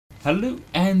Hello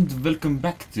and welcome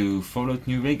back to Fallout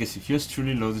New Vegas. If yours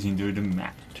truly loaded into the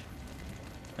map.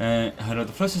 Hello,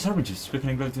 the first is Harbingers,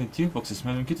 speaking of the 2 boxes,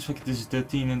 Melvin Kittus, this is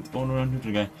 13 and all around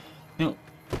neutral guy. Now,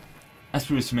 as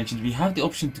previously mentioned, we have the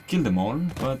option to kill them all,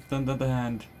 but on the other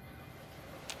hand,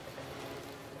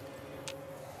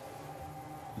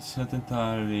 it's not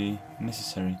entirely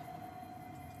necessary.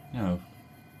 No.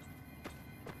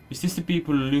 Is this the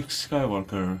people Luke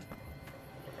Skywalker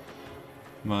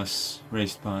was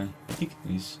raised by? I think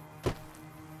it is.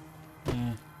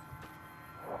 Yeah.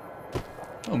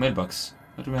 Oh, mailbox.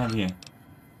 What do we have here?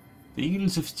 The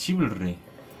Eagles of Chivalry.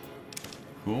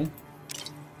 Cool.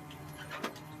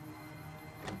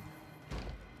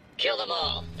 Kill them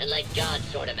all, and let God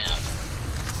sort them out.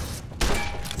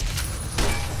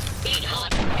 Eat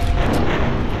hot.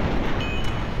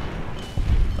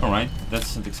 Alright,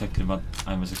 that's not exactly what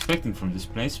I was expecting from this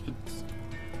place, but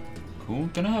cool.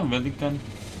 Can I have a welding gun?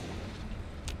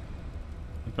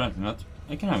 Apparently not.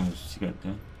 I can have a cigarette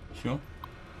there. Sure.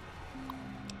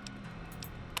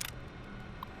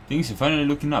 Things are finally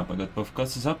looking up. I got both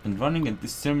casters up and running and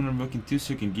this terminal working too,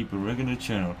 so you can keep a regular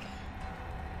channel.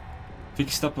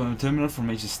 Fixed up on the terminal for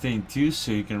Major staying too,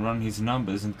 so you can run his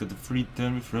numbers and get a free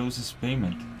turn with Rose's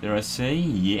payment. Dare I say?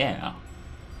 Yeah.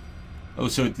 Oh,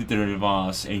 so it literally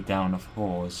was a town of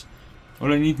whores.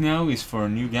 All I need now is for a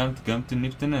new gal to come to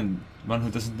Nipton and one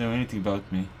who doesn't know anything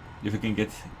about me. If I can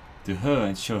get to her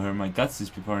and show her my guts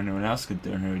before anyone else can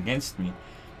turn her against me,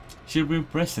 she'll be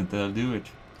impressed that I'll do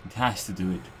it. It has to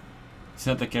do it. It's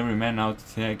not like every man out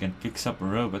there can fix up a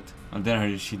robot. On the other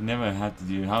hand, she'd never have to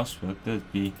do housework.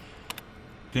 That'd be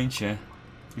clincher.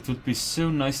 It would be so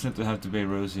nice not to have to pay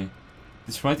Rosie.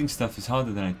 This writing stuff is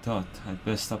harder than I thought. I'd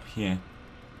best stop here.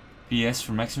 P.S.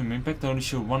 For maximum impact, I only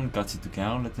show one cutscene to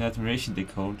Cal. Let the admiration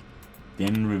take hold,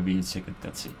 then reveal second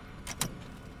cutscene.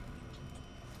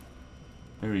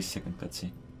 Where is second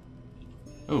cutscene?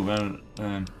 Oh well,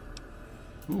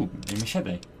 ooh, a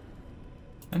machete.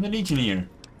 And a legionnaire.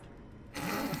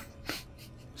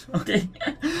 Okay.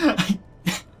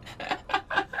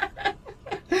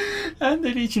 And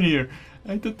a legionnaire.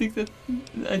 I don't think that.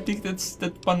 I think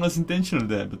that pun was intentional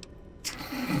there, but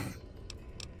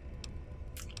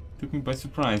took me by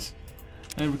surprise.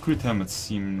 Recruit helmets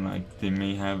seem like they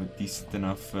may have a decent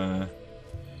enough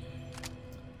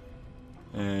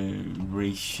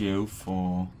ratio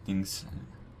for things.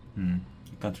 I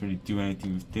can't really do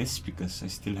anything with this because I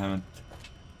still haven't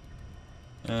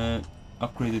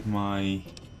upgraded my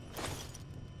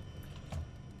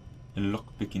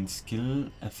lockpicking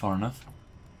skill far enough.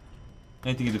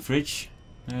 Anything in the fridge?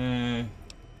 Honey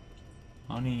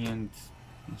and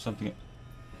something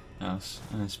else.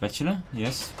 Spatula?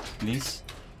 Yes, please.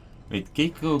 Wait,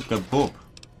 Keiko Kebab.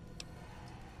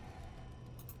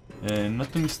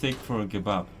 Not a mistake for a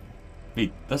kebab.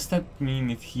 Wait, does that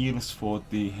mean it heals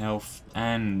 40 health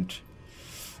and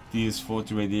deals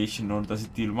 40 radiation, or does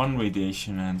it deal 1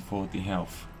 radiation and 40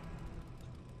 health?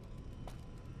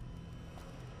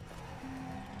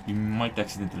 We might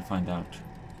accidentally find out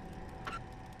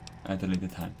at a later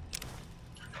time.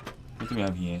 What do we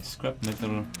have here? Scrap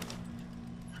metal.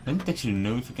 I don't actually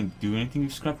know if I can do anything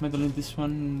with scrap metal in this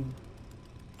one.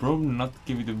 Probably not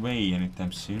give it away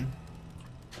anytime soon.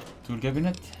 Tool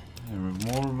cabinet, a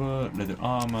revolver, leather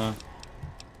armor,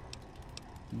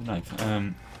 the knife.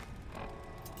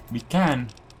 We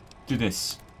can do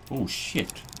this. Oh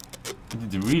shit! I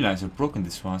didn't realize how broken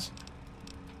this was.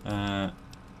 Yeah.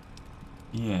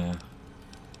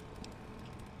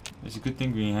 It's a good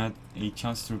thing we had a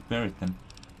chance to repair it then.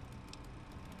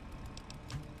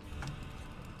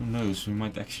 Who knows, we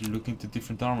might actually look into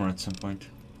different armor at some point.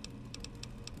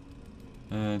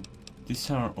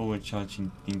 These are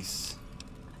overcharging things.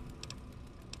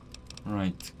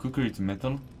 Right, cookery to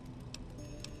metal.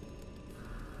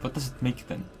 What does it make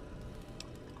then?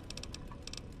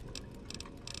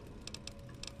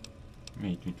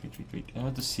 Wait. I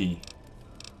want to see.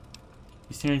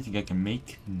 Is there anything I can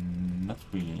make? Not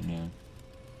really, no.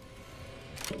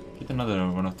 Get another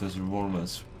one of those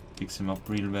revolvers. Fix them up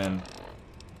real well.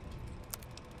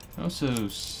 Also,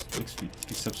 let's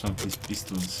fix up some of these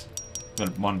pistols. Well,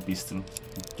 one pistol,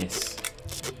 I guess.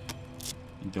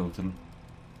 In total.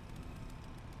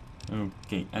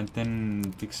 Okay, and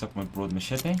then fix up my broad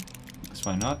machete. Because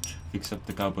why not? Fix up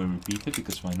the cowboy repeater.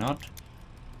 Because why not?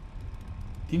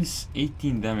 Deals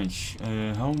 18 damage.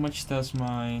 How much does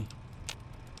my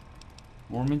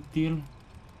Warmint deal?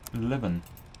 11.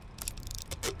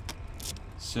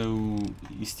 So,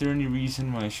 is there any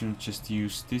reason why I shouldn't just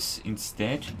use this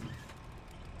instead?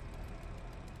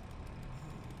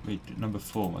 Wait, number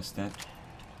 4 was that?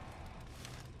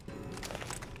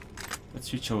 Let's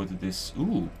switch over to this.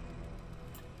 Ooh,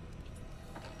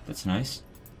 That's nice.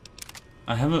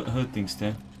 I have heard things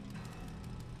there.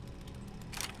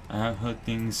 I have heard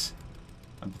things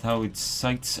about how its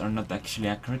sights are not actually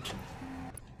accurate.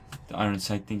 The iron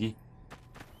sight thingy.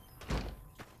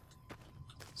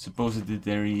 Supposedly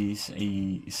there is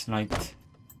a slight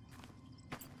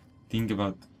thing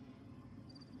about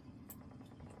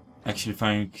actually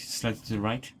firing slightly to the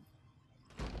right.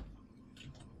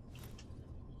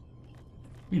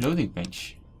 Reloading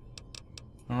bench.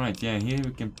 Alright, yeah, here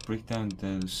we can break down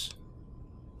those.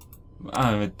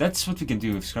 But that's what we can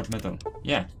do with scrap metal.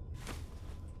 Yeah.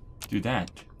 Do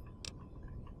that.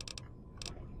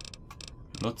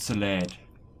 Lots of lead.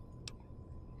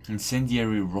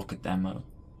 Incendiary rocket ammo.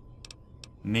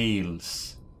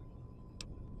 Nails.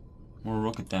 More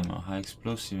rocket ammo. High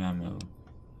explosive ammo.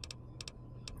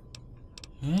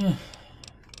 Yeah.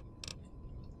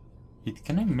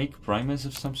 Can I make primers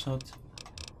of some sort?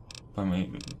 By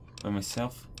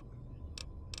myself?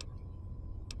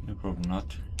 No, probably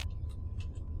not.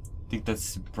 I think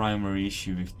that's the primary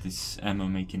issue with this ammo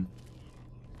making.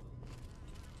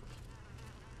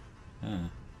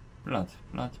 Blood,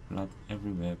 blood, blood,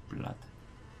 everywhere, blood.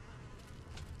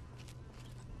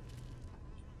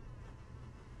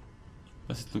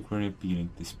 Does it look very appealing,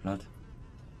 this blood?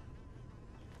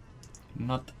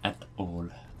 Not at all.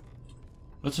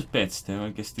 Lots of beds though. I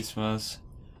guess this was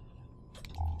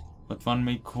what one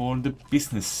may call the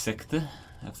business sector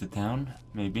of the town,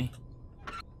 maybe.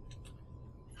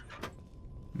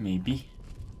 Maybe.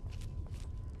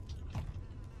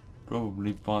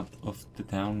 Probably part of the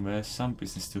town where some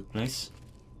business took place.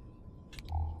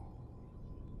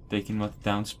 Taking what the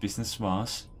town's business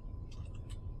was.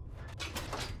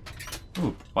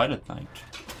 Ooh, pilot light.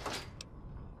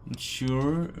 Not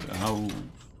sure how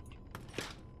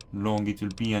long it will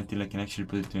be until I can actually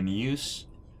put it to any use.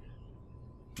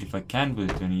 If I can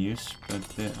put it to any use, but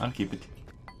I'll keep it.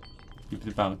 Keep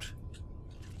it about.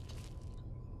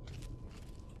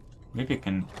 Maybe I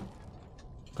can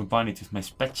combine it with my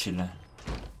spatula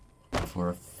for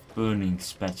a burning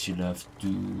spatula of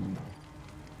doom.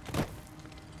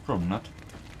 Probably not.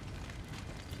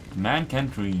 Man can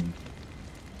dream.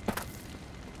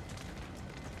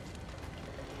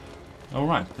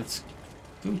 Alright, let's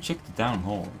go check the down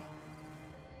hall.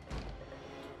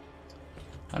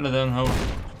 Hello down hall.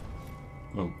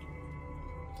 Whoa.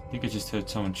 I think I just heard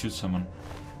someone shoot someone.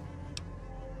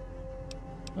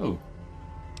 Oh.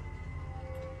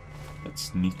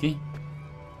 That's nifty.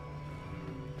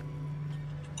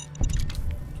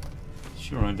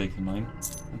 Sure, I'll take the mine.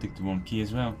 I'll take the one key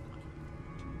as well.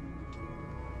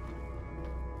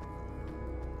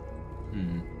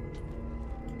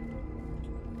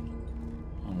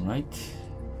 Alright.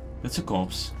 That's a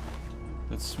corpse.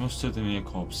 That's most certainly a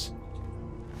corpse.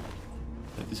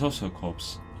 That is also a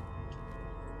corpse.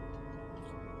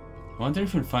 I wonder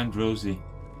if we'll find Rosie.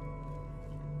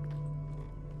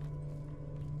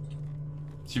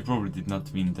 She probably did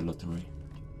not win the lottery.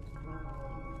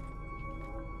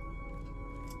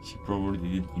 She probably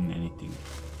didn't win anything.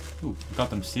 Ooh,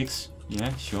 Gotham 6.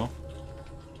 Yeah, sure.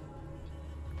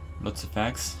 Lots of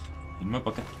facts in my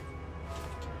pocket.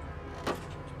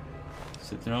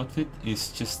 So their outfit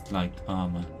is just like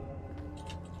armor.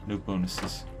 No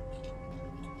bonuses.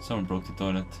 Someone broke the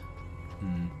toilet.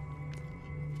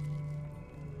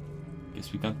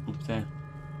 Guess we can't poop there.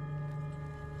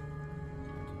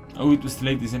 Oh, it was the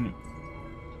ladies and...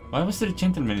 Why was there a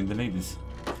gentleman in the ladies?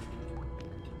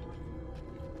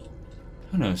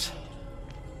 Who knows?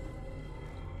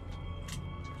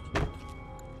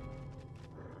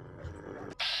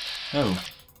 Oh.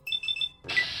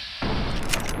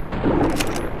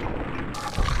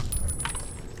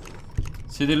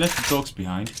 So they left the dogs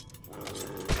behind.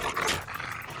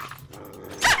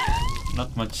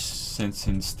 Not much sense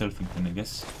in stealthing then, I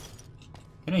guess.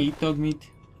 Can I eat dog meat?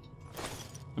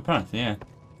 Apparently, yeah.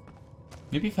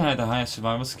 Maybe if I had a higher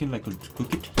survival skill, I could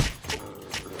cook it.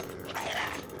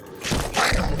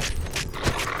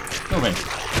 Go away.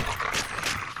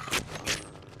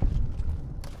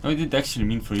 No, I didn't actually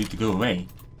mean for you to go away.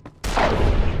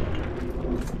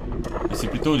 I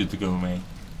simply told you to go away.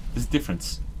 There's a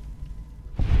difference.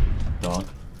 Dog.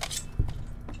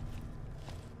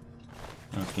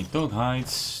 Okay, dog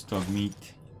hides, dog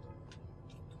meat.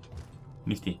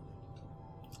 Nifty.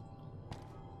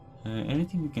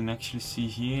 Anything we can actually see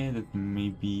here that may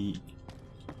be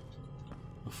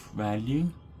of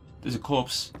value? There's a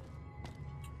corpse.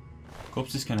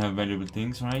 Corpses can have valuable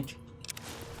things, right?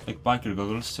 Like biker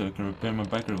goggles, so I can repair my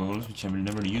biker goggles, which I will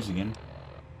never use again.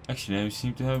 Actually, I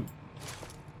seem to have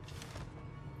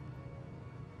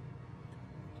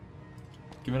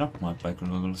given up my biker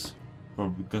goggles.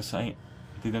 Probably because I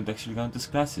they don't actually count as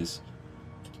classes.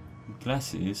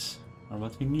 Classes are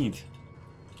what we need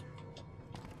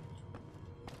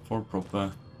for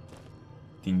proper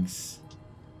things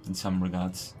in some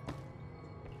regards.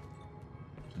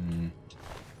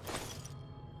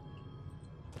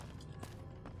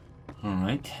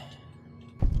 Alright.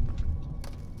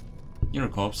 You're a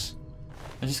corpse.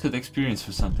 I just got experience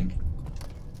for something.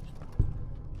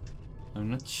 I'm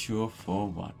not sure for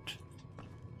what.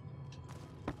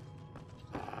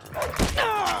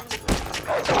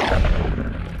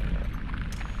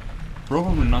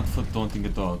 Probably not for taunting a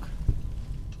dog.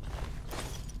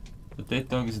 A dead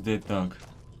dog is a dead dog.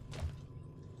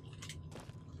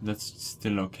 That's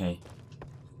still okay.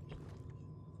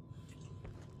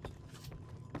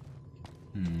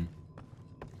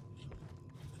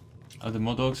 Are there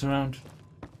more dogs around?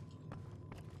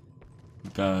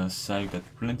 Because I've got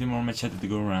plenty more machete to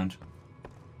go around.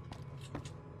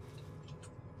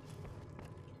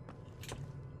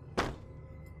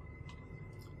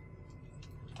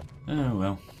 Oh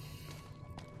well.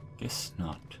 Guess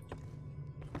not.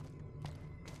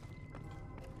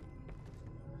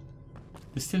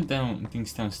 There's still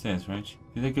things downstairs, right?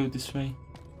 Did I go this way?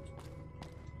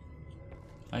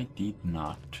 I did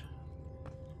not.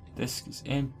 Desk is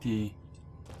empty.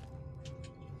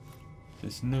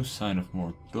 There's no sign of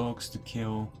more dogs to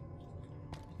kill.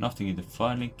 Nothing in the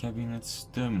filing cabinets.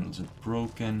 Terminals are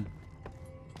broken.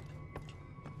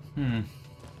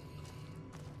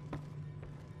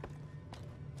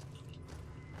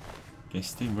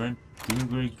 Guess they weren't doing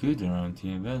very good around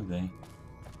here, were they?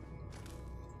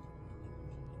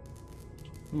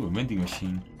 Ooh, a vending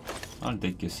machine. I'll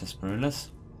take your sarsaparillas.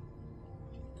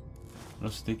 I'll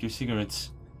also take your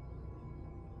cigarettes.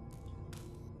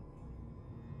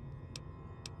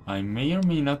 I may or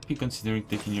may not be considering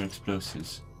taking your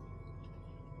explosives.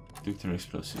 Took your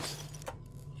explosives.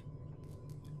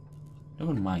 No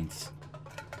one minds.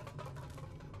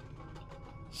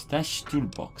 Stash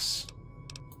toolbox.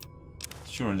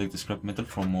 Sure, I'll take the scrap metal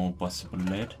for more possible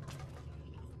lead.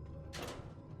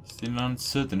 Still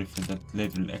uncertain if that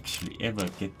lead will actually ever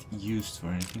get used for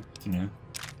anything, but you know.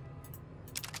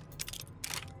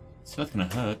 It's not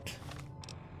gonna hurt.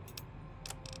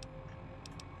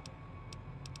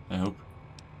 I hope.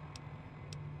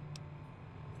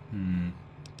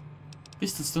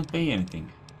 Pistols don't weigh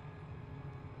anything.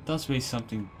 Does weigh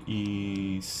something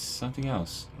is something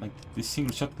else. Like these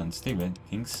single shotguns, they weigh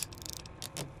things.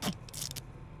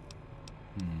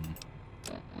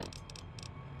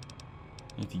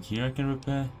 Anything here I can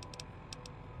repair?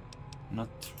 Not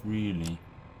really.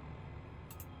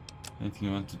 Anything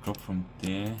I want to drop from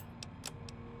there?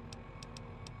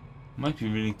 Might be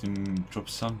willing to drop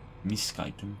some misc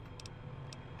item.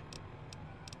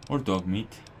 Or dog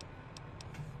meat.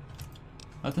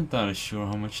 Not entirely sure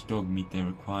how much dog meat they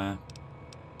require.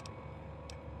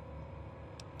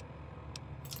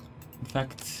 In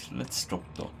fact, let's drop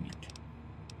dog meat.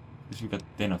 Because we got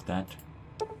 10 of that.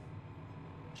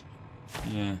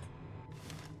 Yeah.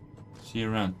 See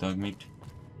you around, dog meat.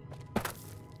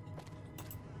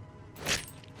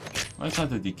 Why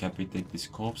can't I decapitate these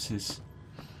corpses?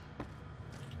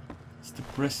 It's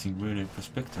depressing, really.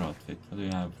 Prospector outfit. What do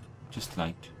you have? Just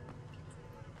light.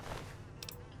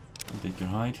 I'll take your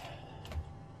hide.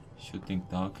 Shooting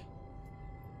dog.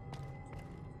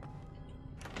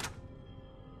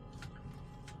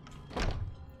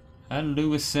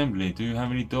 Hello, assembly. Do you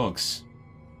have any dogs?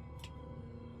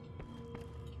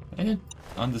 I don't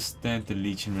understand the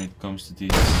Legion when it comes to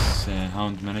this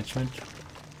hound management.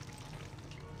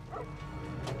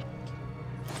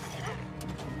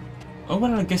 Oh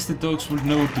well, I guess the dogs will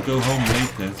know to go home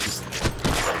later. It's just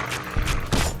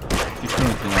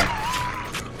different, like.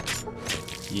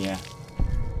 Yeah.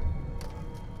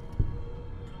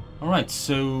 Alright,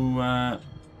 so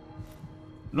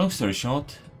long story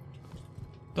short,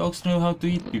 dogs know how to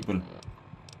eat people.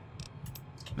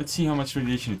 Let's see how much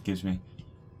radiation it gives me.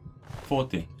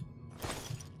 40.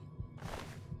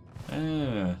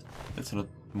 That's a lot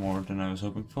more than I was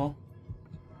hoping for.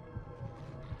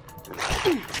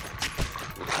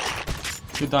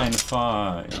 You die in a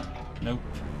fire. Nope.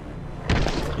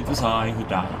 It was I who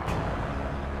died.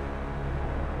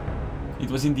 It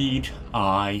was indeed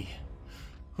I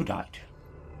who died.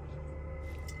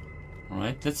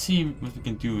 Alright, let's see what we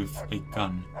can do with a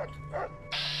gun.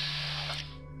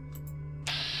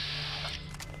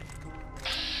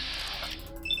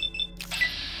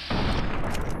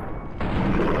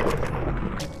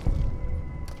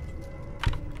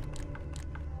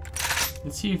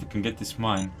 Let's see if we can get this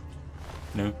mine.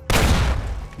 No,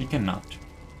 we cannot.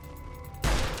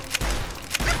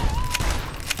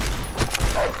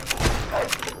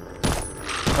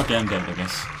 Okay, I'm dead, I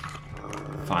guess.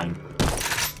 Fine.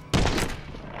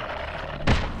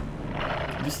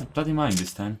 Just a bloody mine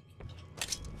this time.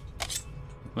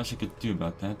 Not much I could do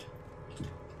about that.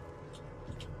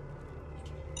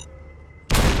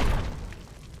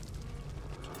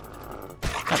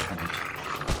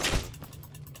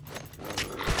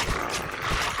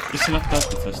 Just lucked out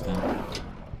the first time.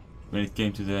 When it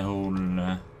came to the whole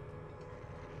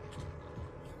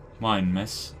mine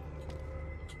mess.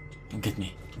 Don't get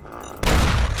me.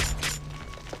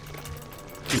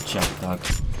 Good job, dog.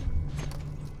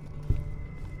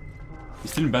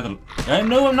 He's still in battle.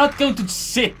 No, I'm not going to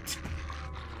sit!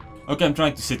 Okay, I'm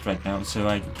trying to sit right now, so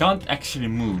I can't actually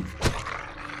move.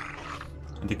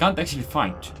 And they can't actually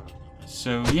fight.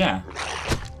 So, yeah.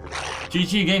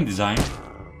 GG game design.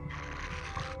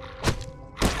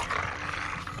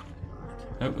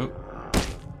 Oh, oh.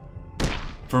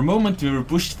 For a moment we were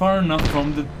pushed far enough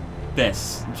from the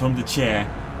desk, from the chair,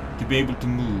 to be able to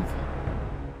move.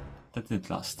 That didn't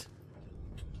last.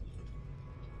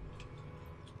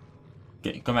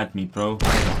 Okay, come at me, bro.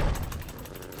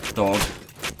 Dog.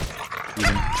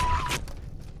 Even.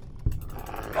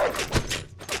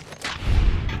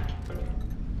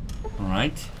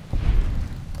 Alright.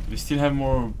 We still have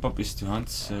more puppies to hunt,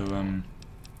 so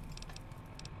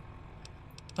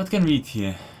what can we eat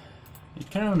here? Eat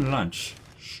carry on lunch.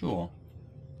 Sure.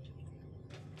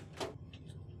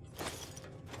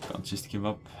 Can't just give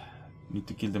up. Need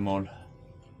to kill them all.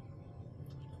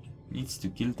 Needs to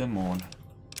kill them all.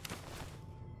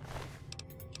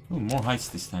 Oh, more heights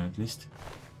this time at least.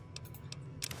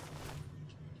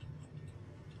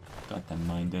 Got that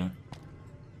mine there.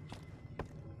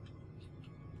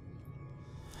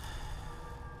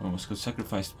 Almost got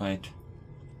sacrificed by it.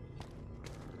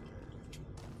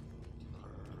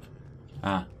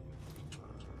 Ah.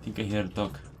 I think I hear a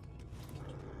dog.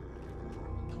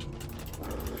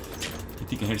 I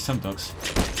think I hear some dogs.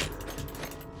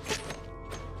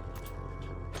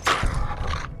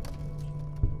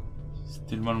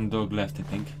 Still one dog left, I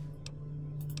think.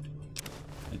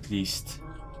 At least.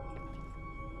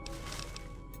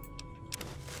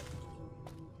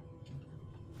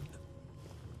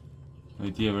 No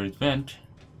idea where it went.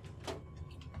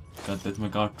 Can't let my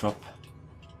guard drop.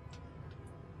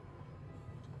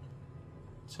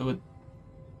 So what?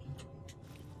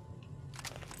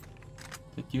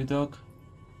 That you, dog?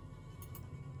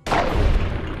 Yeah,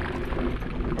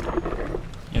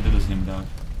 that was him, dog.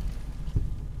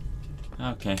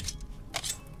 Okay.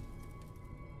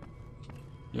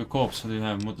 Your corpse, so you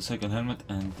have a motorcycle helmet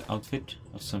and outfit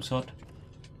of some sort.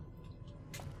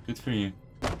 Good for you.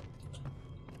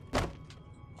 I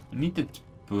need that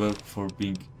work for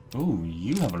being... Oh,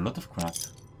 you have a lot of crap.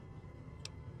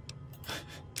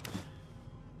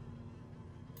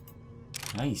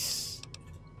 Nice.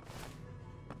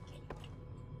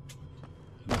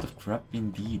 A lot of crap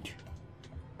indeed.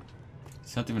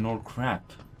 It's not even all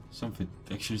crap. Some of it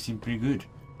actually seemed pretty good.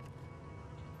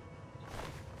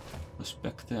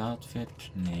 Respect the outfit?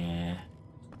 Nah.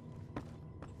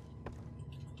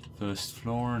 First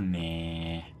floor?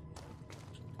 Nah.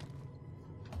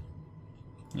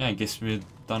 Yeah, I guess we're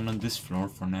done on this floor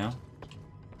for now.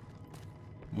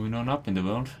 Moving on up in the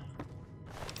world.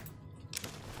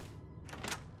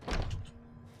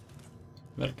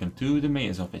 Welcome to the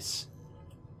mayor's office.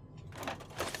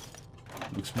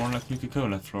 Looks more like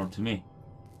Nuka-Cola floor to me.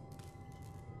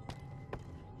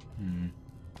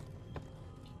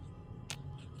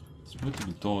 There's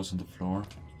multiple doors on the floor.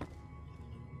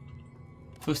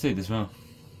 First aid as well.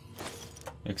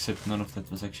 Except none of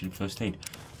that was actually first aid.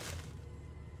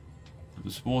 It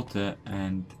was water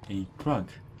and a drug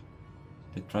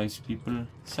that drives people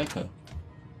psycho.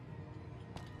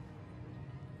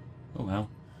 Oh wow.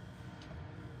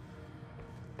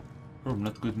 Oh,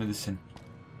 not good medicine.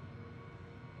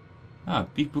 Ah,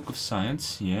 big book of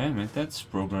science. Yeah, methods,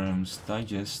 programs,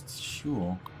 digest,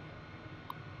 sure.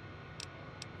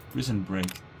 Prison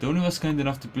break. Tony was kind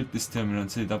enough to build this terminal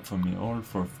and set it up for me, all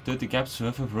for 30 caps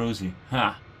worth of Rosie.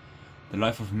 Ha! The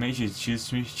life of a major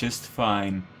suits me just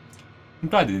fine. I'm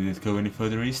glad I didn't go any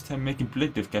further east. I'm making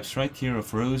plenty of caps right here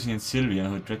of Rosie and Sylvia,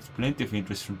 who attract plenty of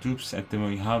interest from troops at the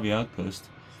Mojave outpost.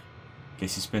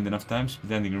 Guess you spend enough time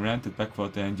standing around the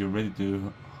backwater and you're ready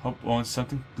to hop on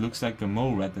something that looks like a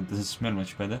mole rat and doesn't smell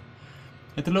much better.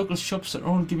 And the local shops are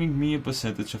all giving me a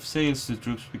percentage of sales to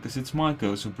troops because it's my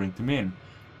girls who bring them in.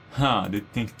 Ha, they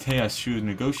think they are shrewd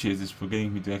negotiators for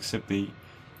getting me to accept a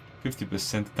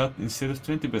 50% cut instead of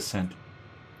 20%.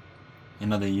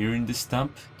 Another year in this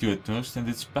dump, 2 at most, and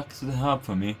it's back to the hub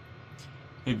for me.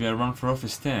 Maybe I run for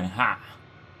office there, ha!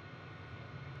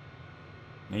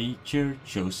 Major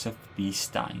Joseph B.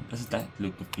 Stein. Doesn't that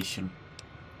look official?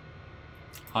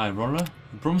 Hi, Roller.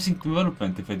 A promising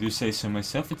development, if I do say so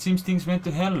myself. It seems things went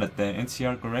to hell at the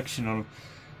NCR Correctional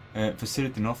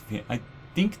Facility north of here. I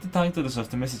think the titles of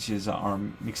the messages are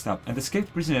mixed up, and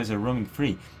escaped prisoners are roaming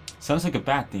free. Sounds like a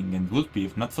bad thing, and would be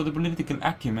if not for the political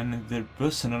acumen and their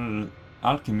personal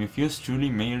alchemy of yours truly,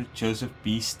 Mayor Joseph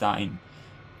B. Stein.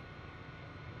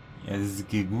 Yes,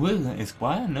 well,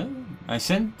 Esquire, no? I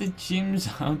sent the Jims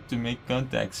out to make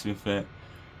contacts with the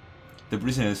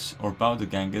prisoners, or powder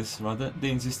gangers, rather,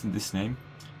 they insist on this name,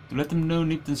 to let them know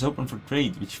Nipton's open for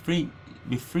trade, with free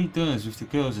turns with the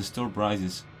girls as store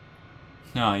prizes.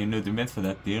 Ah, you know the met for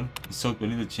that deal. He sold by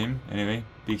Little Jim, anyway,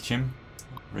 Big Jim,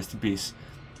 rest in peace.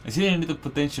 I see a little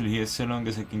potential here so long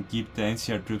as I can keep the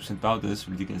NCR troops and powders,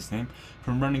 ridiculous name,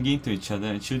 from running into each other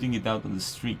and shooting it out on the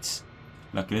streets.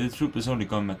 Luckily the troopers only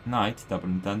come at night, double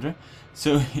entendre,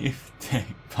 so if the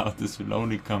powders will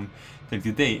only come during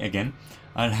the day again,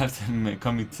 I'll have them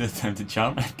coming to the time to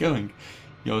charm and going.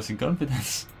 Yours in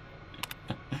confidence.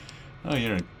 Oh,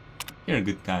 you're a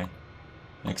good guy.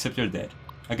 Except you're dead.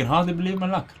 I can hardly believe my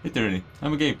luck, literally.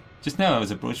 I'm a Gabe. Just now I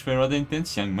was approached by a rather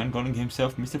intense young man calling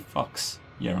himself Mr. Fox.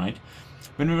 Yeah, right.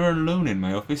 When we were alone in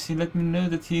my office, he let me know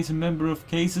that he is a member of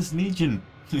Case's Legion.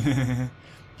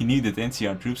 He knew that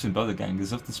NCR troops and powder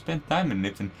gangers often spent time in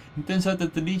Nipton. It turns out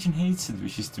that the Legion hates and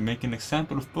wishes to make an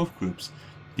example of both groups.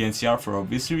 The NCR for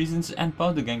obvious reasons, and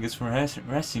powder gangers for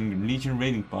harassing Legion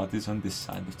raiding parties on this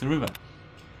side of the river.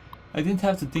 I didn't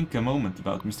have to think a moment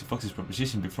about Mr. Fox's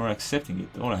proposition before accepting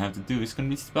it. All I have to do is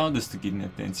convince the powders to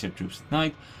kidnap the NCR troops at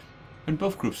night. When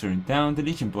both groups are in town, the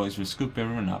Legion boys will scoop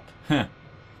everyone up. Huh.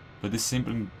 For this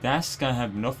simple task, I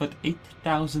have been offered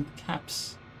 8,000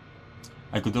 caps.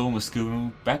 I could almost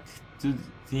go back to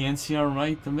the NCR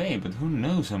right away, but who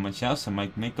knows how much else I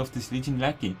might make of this Legion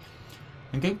lackey.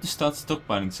 I'm going to start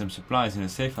stockpiling some supplies in a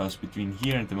safe house between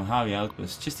here and the Mojave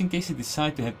outpost, just in case I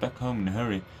decide to head back home in a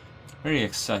hurry. Very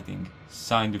exciting.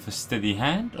 Signed with a steady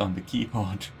hand on the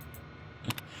keyboard.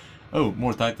 Oh,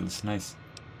 more titles, nice.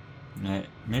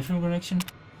 Mainframe connection?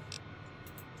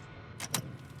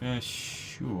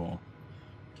 Sure.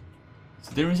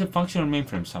 So there is a functional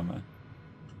mainframe somewhere.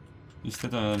 Is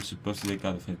that what I'm supposed to take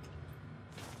out of it?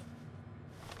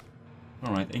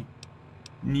 Alright, I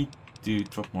need to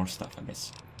drop more stuff, I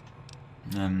guess.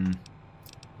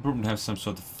 Probably have some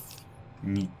sort of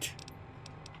meat.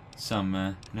 Some,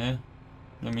 no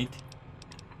meat.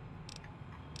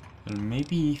 Well,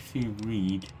 maybe if we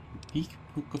read the Big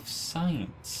Book of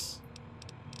Science.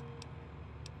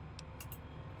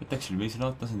 That actually weighs a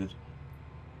lot, doesn't it?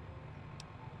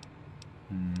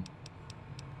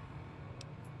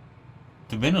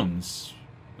 The venoms.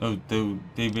 Oh,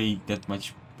 they weigh that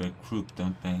much per group,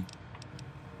 don't they?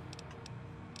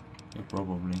 Yeah,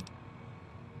 probably.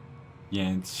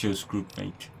 Yeah, it shows group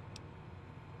weight.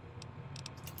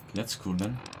 That's cool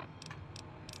then.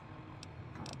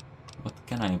 What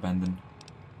can I abandon?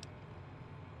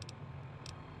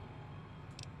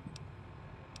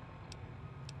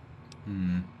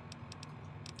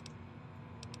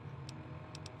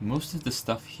 Most of the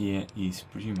stuff here is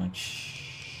pretty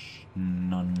much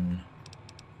non-weighty.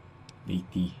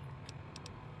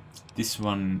 This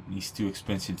one is too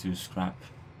expensive to scrap.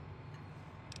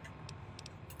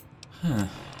 Huh.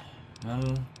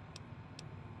 Well,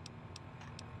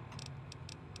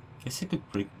 guess I could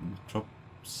drop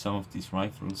some of these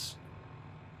rifles.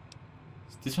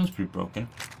 This one's pretty broken.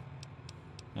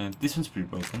 And this one's pretty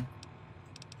broken.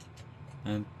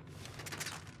 And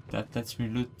that lets me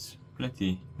loot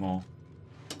plenty more.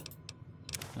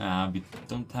 We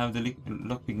don't have the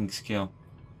lockpicking skill.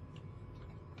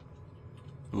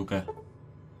 Booger.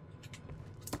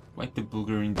 Quite the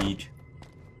booger indeed.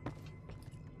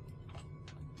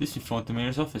 This we found the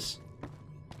mayor's office.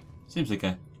 Seems like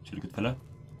a jolly good fellow.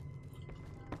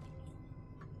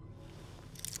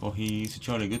 Oh, he's a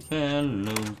jolly good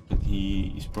fellow, but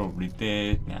he is probably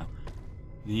dead now.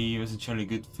 He was a jolly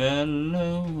good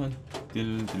fellow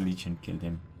until the Legion killed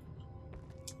him.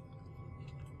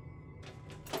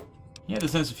 He had a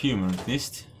sense of humor at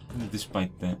least,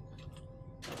 despite the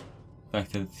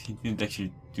fact that he didn't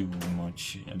actually do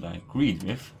much that I agreed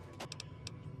with.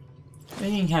 But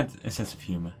he had a sense of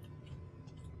humor.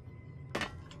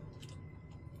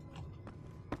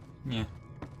 Yeah.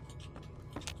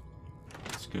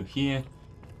 Let's go here.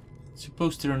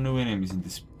 Suppose there are no enemies in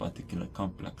this particular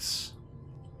complex.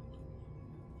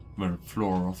 Well,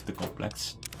 floor of the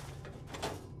complex.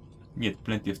 We had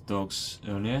plenty of dogs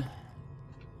earlier.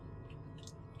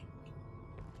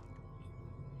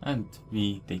 And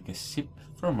we take a sip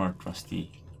from our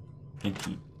trusty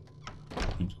canteen.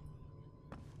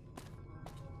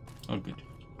 All good.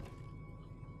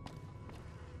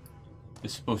 I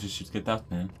suppose I should get out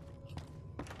now.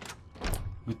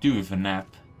 Could do with a nap.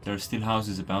 There are still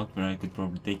houses about where I could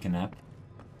probably take a nap.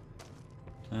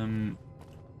 Do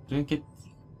I get...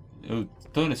 Oh, the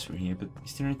toilets were here, but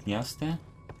is there anything else there?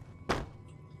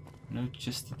 No,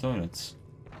 just the toilets.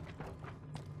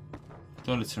 The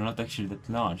toilets are not actually that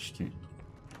large to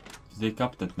take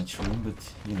up that much room,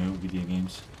 but, you know, video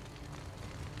games.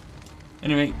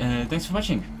 Anyway, thanks for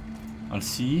watching. I'll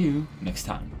see you next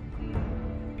time.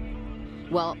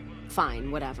 Well, fine,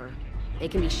 whatever. They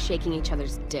can be shaking each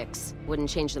other's dicks. Wouldn't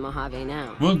change the Mojave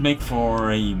now. Would make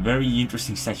for a very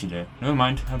interesting statue there. Never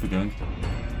mind, I'll be going.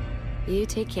 You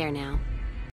take care now.